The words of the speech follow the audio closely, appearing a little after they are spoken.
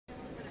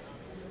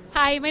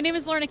Hi, my name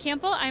is Lorna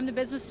Campbell. I'm the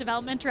Business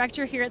Development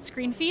Director here at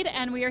Screenfeed,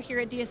 and we are here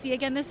at DSE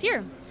again this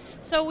year.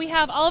 So we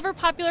have all of our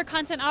popular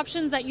content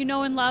options that you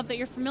know and love, that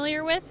you're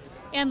familiar with.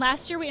 And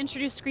last year we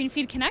introduced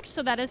Screenfeed Connect,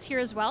 so that is here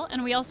as well.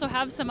 And we also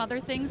have some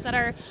other things that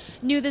are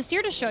new this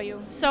year to show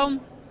you. So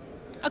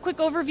a quick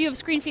overview of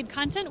Screenfeed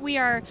content. We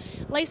are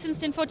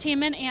licensed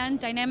infotainment and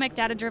dynamic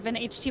data-driven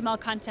HTML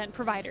content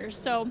providers.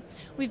 So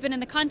we've been in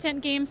the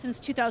content game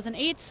since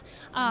 2008.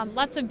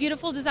 Lots of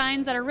beautiful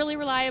designs that are really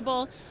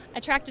reliable,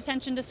 attract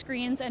attention to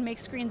screens and make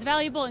screens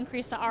valuable,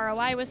 increase the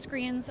ROI with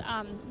screens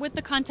with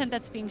the content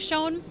that's being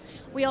shown.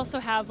 We also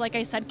have, like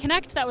I said,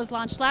 Connect that was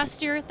launched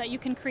last year that you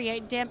can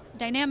create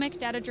dynamic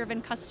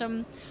data-driven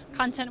custom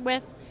content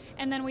with.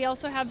 And then we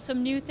also have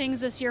some new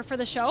things this year for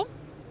the show.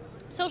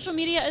 Social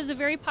media is a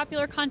very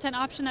popular content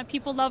option that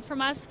people love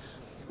from us.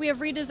 We have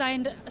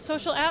redesigned a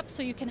social app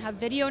so you can have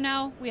video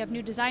now. We have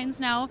new designs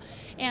now.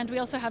 And we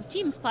also have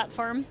Teams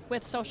platform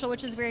with social,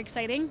 which is very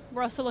exciting.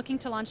 We're also looking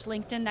to launch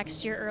LinkedIn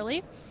next year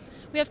early.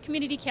 We have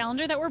community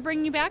calendar that we're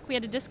bringing back. We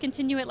had to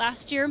discontinue it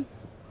last year.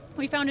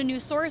 We found a new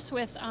source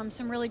with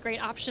some really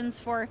great options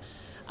for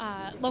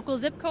local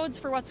zip codes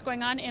for what's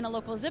going on in a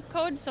local zip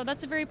code, so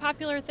that's a very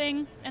popular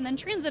thing. And then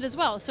transit as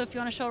well, so if you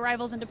want to show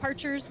arrivals and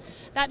departures,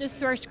 that is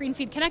through our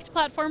Screenfeed Connect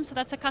platform, so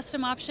that's a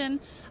custom option.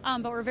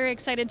 But we're very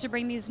excited to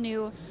bring these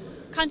new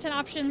content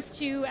options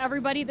to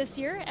everybody this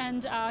year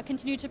and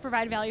continue to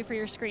provide value for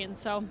your screen.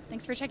 So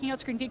thanks for checking out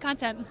Screenfeed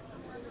content.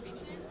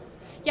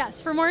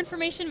 Yes, for more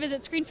information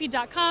visit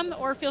screenfeed.com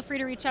or feel free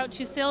to reach out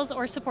to sales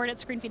or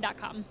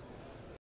support@screenfeed.com.